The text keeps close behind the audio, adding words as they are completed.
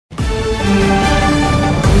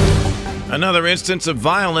Another instance of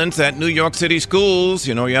violence at New York City schools.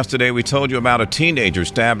 Yesterday we told you about a teenager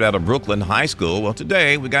stabbed at a Brooklyn high school. Well,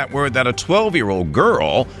 today we got word that a 12-year-old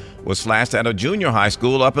girl was slashed at a junior high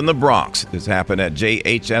school up in the Bronx. This happened at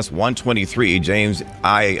JHS 123, James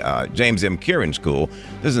M. Kieran School.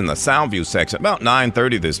 This is in the Soundview section. About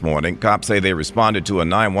 9:30 this morning, cops say they responded to a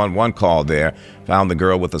 911 call there, found the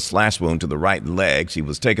girl with a slash wound to the right leg. She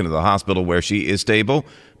was taken to the hospital where she is stable.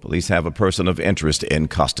 Police have a person of interest in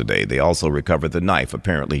custody. They also recovered the knife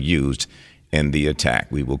apparently used in the attack.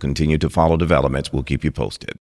 We will continue to follow developments. We'll keep you posted.